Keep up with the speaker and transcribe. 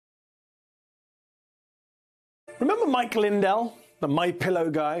Remember Mike Lindell, the My Pillow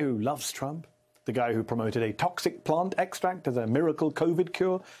guy who loves Trump? The guy who promoted a toxic plant extract as a miracle COVID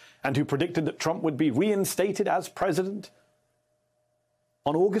cure and who predicted that Trump would be reinstated as president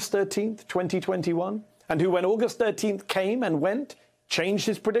on August 13th, 2021, and who, when August 13th came and went, changed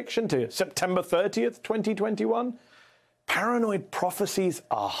his prediction to September 30th, 2021? Paranoid prophecies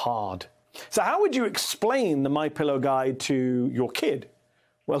are hard. So how would you explain the My Pillow guide to your kid?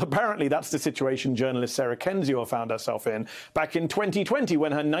 Well, apparently that's the situation journalist Sarah Kendzior found herself in back in 2020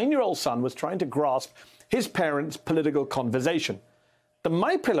 when her 9-year-old son was trying to grasp his parents' political conversation. The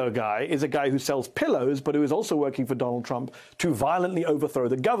My Pillow guy is a guy who sells pillows, but who is also working for Donald Trump to violently overthrow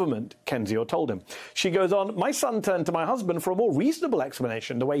the government, Kendzior told him. She goes on, my son turned to my husband for a more reasonable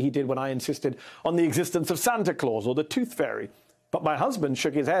explanation, the way he did when I insisted on the existence of Santa Claus or the Tooth Fairy. But my husband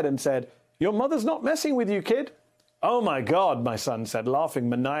shook his head and said, your mother's not messing with you, kid. Oh, my God, my son said, laughing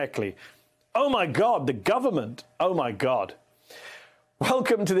maniacally. Oh, my God, the government. Oh, my God.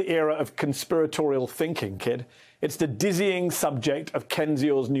 Welcome to the era of conspiratorial thinking, kid. It's the dizzying subject of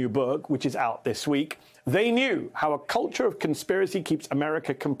Kendzior's new book, which is out this week. They Knew How a Culture of Conspiracy Keeps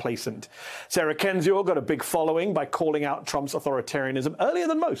America Complacent. Sarah Kendzior got a big following by calling out Trump's authoritarianism earlier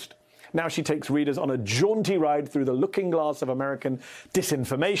than most. Now she takes readers on a jaunty ride through the looking glass of American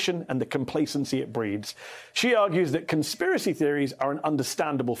disinformation and the complacency it breeds. She argues that conspiracy theories are an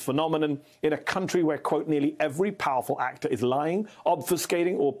understandable phenomenon in a country where, quote, nearly every powerful actor is lying,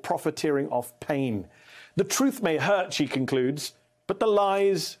 obfuscating, or profiteering off pain. The truth may hurt, she concludes, but the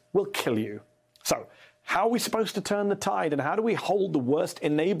lies will kill you. So, how are we supposed to turn the tide, and how do we hold the worst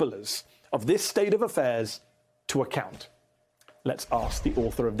enablers of this state of affairs to account? Let's ask the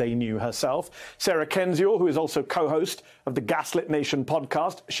author of They Knew herself, Sarah Kendzior, who is also co-host of the Gaslit Nation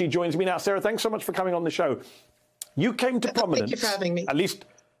podcast. She joins me now. Sarah, thanks so much for coming on the show. You came to prominence, thank you for having me. At least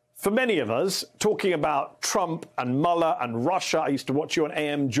for many of us, talking about Trump and Mueller and Russia. I used to watch you on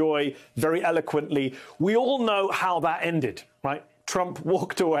AM Joy very eloquently. We all know how that ended, right? Trump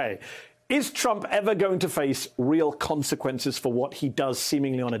walked away. Is Trump ever going to face real consequences for what he does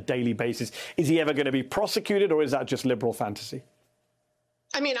seemingly on a daily basis? Is he ever going to be prosecuted, or is that just liberal fantasy?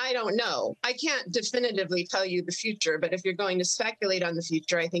 I mean, I don't know. I can't definitively tell you the future, but if you're going to speculate on the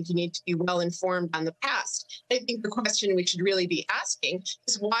future, I think you need to be well informed on the past. I think the question we should really be asking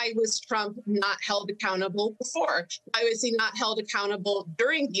is, why was Trump not held accountable before? Why was he not held accountable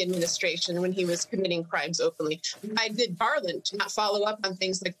during the administration when he was committing crimes openly? Why did Garland not follow up on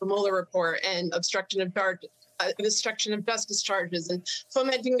things like the Mueller report and obstruction of justice charges and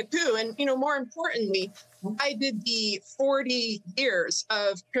fomenting a coup? And, you know, more importantly, why did the 40 years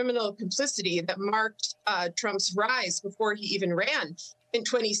of criminal complicity that marked Trump's rise before he even ran in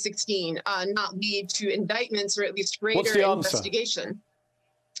 2016 not lead to indictments or at least greater investigation?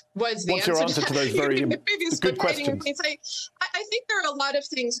 What's your answer to those very good questions? I think there are a lot of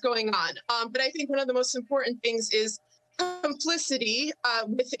things going on, but I think one of the most important things is complicity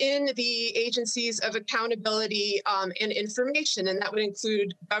within the agencies of accountability and information, and that would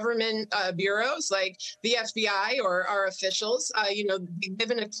include government bureaus like the FBI or our officials. You know, we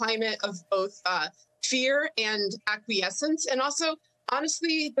live in a climate of both fear and acquiescence, and also,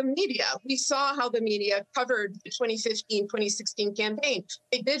 honestly, the media. We saw how the media covered the 2015-2016 campaign.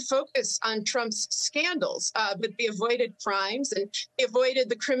 They did focus on Trump's scandals, but they avoided crimes and they avoided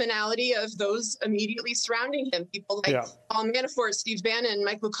the criminality of those immediately surrounding him. People like Paul Manafort, Steve Bannon,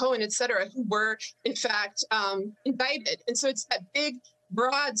 Michael Cohen, et cetera, who were, in fact, indicted. And so it's that big,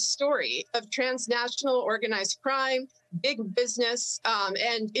 broad story of transnational organized crime, big business,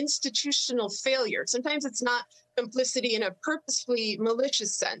 and institutional failure. Sometimes it's not complicity in a purposefully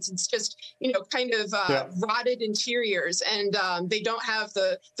malicious sense. It's just, you know, kind of rotted interiors, and they don't have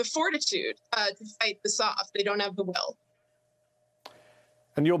the fortitude to fight this off. They don't have the will.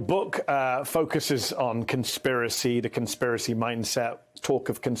 And your book focuses on conspiracy, the conspiracy mindset, talk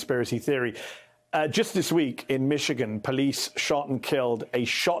of conspiracy theory. Just this week in Michigan, police shot and killed a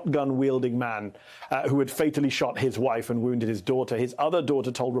shotgun-wielding man who had fatally shot his wife and wounded his daughter. His other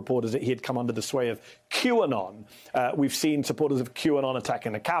daughter told reporters that he had come under the sway of QAnon. We've seen supporters of QAnon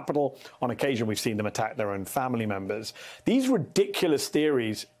attacking the Capitol. On occasion, we've seen them attack their own family members. These ridiculous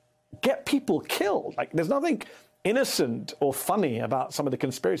theories get people killed. Like, there's nothing innocent or funny about some of the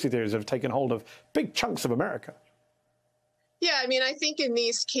conspiracy theories that have taken hold of big chunks of America. Yeah, I mean, I think in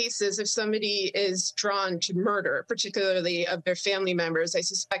these cases, if somebody is drawn to murder, particularly of their family members, I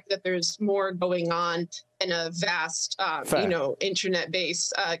suspect that there's more going on in a vast,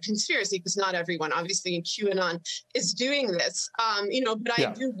 internet-based conspiracy, because not everyone, obviously, in QAnon is doing this. But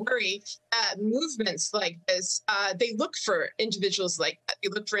I do worry that movements like this, they look for individuals like that. They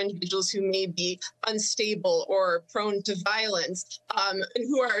look for individuals who may be unstable or prone to violence, and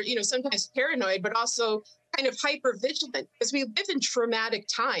who are, sometimes paranoid, but also kind of hyper vigilant, because we live in traumatic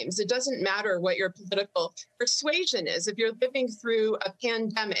times. It doesn't matter what your political persuasion is. If you're living through a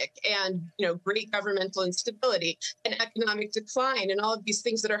pandemic and, great governmental instability and economic decline and all of these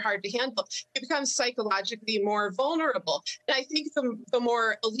things that are hard to handle, you become psychologically more vulnerable. And I think the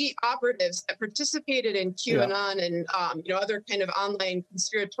more elite operatives that participated in QAnon and, other kind of online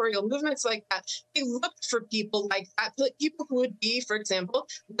conspiratorial movements like that, they looked for people like that, people who would be, for example,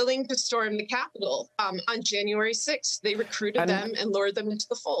 willing to storm the Capitol on January 6th. They recruited them and lured them into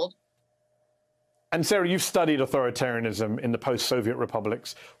the fold. And Sarah, you've studied authoritarianism in the post-Soviet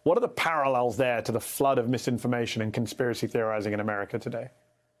republics. What are the parallels there to the flood of misinformation and conspiracy theorizing in America today?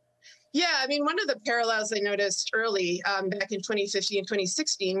 Yeah, I mean, one of the parallels I noticed early back in 2015,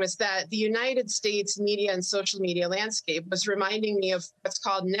 2016 was that the United States media and social media landscape was reminding me of what's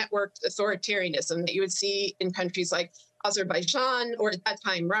called networked authoritarianism that you would see in countries like Azerbaijan, or at that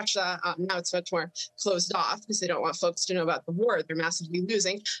time, Russia. Now it's much more closed off because they don't want folks to know about the war they're massively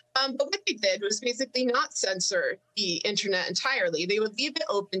losing. But what they did was basically not censor the internet entirely. They would leave it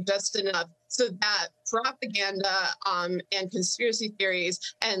open just enough so that propaganda and conspiracy theories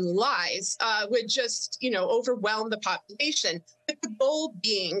and lies would just, overwhelm the population, with the goal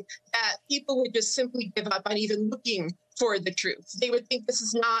being that people would just simply give up on even looking for the truth. They would think this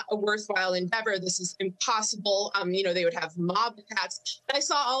is not a worthwhile endeavor. This is impossible. They would have mob attacks. And I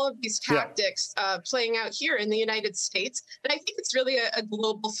saw all of these tactics playing out here in the United States. And I think it's really a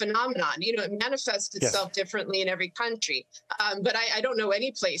global phenomenon. It manifests itself differently in every country. But I don't know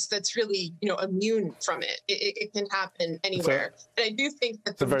any place that's really, immune from it. It can happen anywhere. And I do think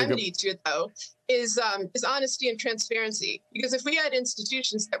that the remedy to it, though, is honesty and transparency. Because if we had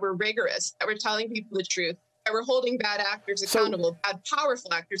institutions that were rigorous, that were telling people the truth, that we're holding bad actors accountable, bad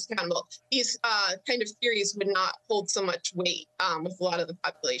powerful actors accountable, these kind of theories would not hold so much weight with a lot of the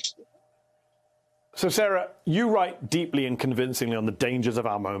population. So, Sarah, you write deeply and convincingly on the dangers of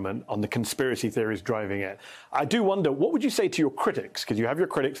our moment, on the conspiracy theories driving it. I do wonder, what would you say to your critics? Because you have your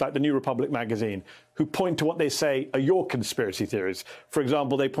critics like the New Republic magazine, who point to what they say are your conspiracy theories. For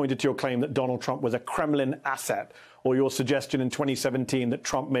example, they pointed to your claim that Donald Trump was a Kremlin asset, or your suggestion in 2017 that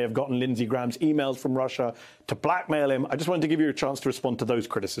Trump may have gotten Lindsey Graham's emails from Russia to blackmail him. I just wanted to give you a chance to respond to those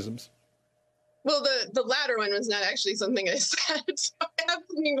criticisms. Well, the latter one was not actually something I said. So I have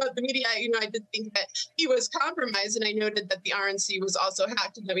thinking about the media. I did think that he was compromised, and I noted that the RNC was also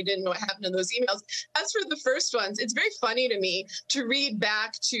hacked and that we didn't know what happened to those emails. As for the first ones, it's very funny to me to read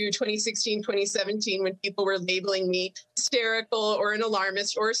back to 2016, 2017, when people were labeling me hysterical or an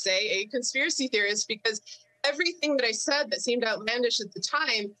alarmist or, say, a conspiracy theorist, because everything that I said that seemed outlandish at the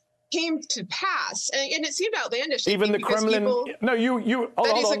time came to pass, and it seemed outlandish. Even the Kremlin. No, you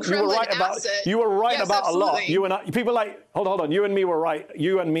were right about. You were right about a lot. You and I, people like hold on. You and me were right.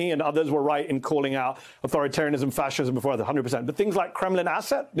 You and me and others were right in calling out authoritarianism, fascism before 100%. But things like Kremlin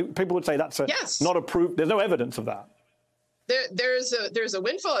asset, people would say that's not a proof. There's no evidence of that. There's a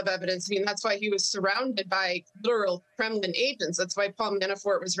windfall of evidence. I mean, that's why he was surrounded by literal Kremlin agents. That's why Paul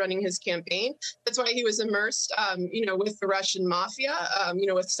Manafort was running his campaign. That's why he was immersed, with the Russian mafia,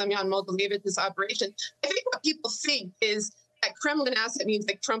 with Semyon Mogilevic's operation. I think what people think is that Kremlin asset means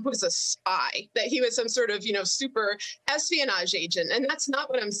that Trump was a spy, that he was some sort of, super espionage agent. And that's not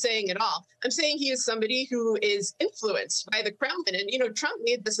what I'm saying at all. I'm saying he is somebody who is influenced by the Kremlin. And, Trump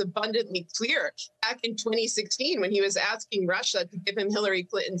made this abundantly clear back in 2016 when he was asking Russia to give him Hillary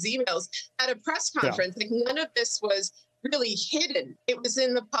Clinton's emails at a press conference. Like, none of this was really hidden. It was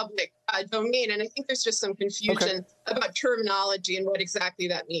in the public domain. And I think there's just some confusion about terminology and what exactly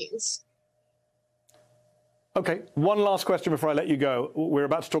that means. Okay, one last question before I let you go. We're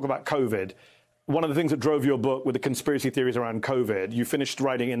about to talk about COVID. One of the things that drove your book with the conspiracy theories around COVID, you finished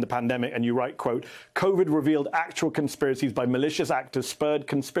writing in the pandemic and you write, quote, COVID revealed actual conspiracies by malicious actors, spurred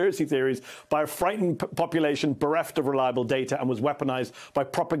conspiracy theories by a frightened population bereft of reliable data, and was weaponized by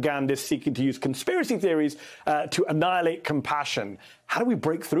propagandists seeking to use conspiracy theories to annihilate compassion. How do we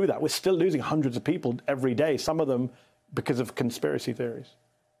break through that? We're still losing hundreds of people every day, some of them because of conspiracy theories.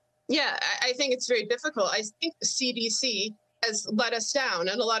 Yeah, I think it's very difficult. I think the CDC has let us down.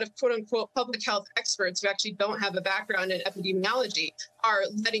 And a lot of quote unquote public health experts who actually don't have a background in epidemiology are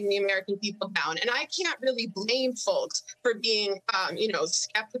letting the American people down. And I can't really blame folks for being,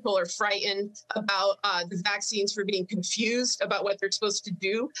 skeptical or frightened about the vaccines, for being confused about what they're supposed to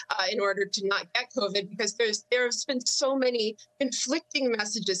do in order to not get COVID, because there's been so many conflicting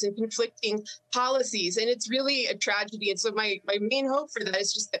messages and conflicting policies, and it's really a tragedy. And so my main hope for that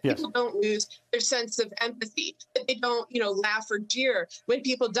is just that people don't lose their sense of empathy, that they don't, laugh or jeer when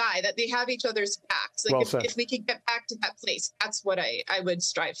people die, that they have each other's backs. Like if we could get back to that place, that's what I would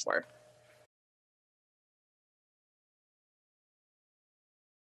strive for.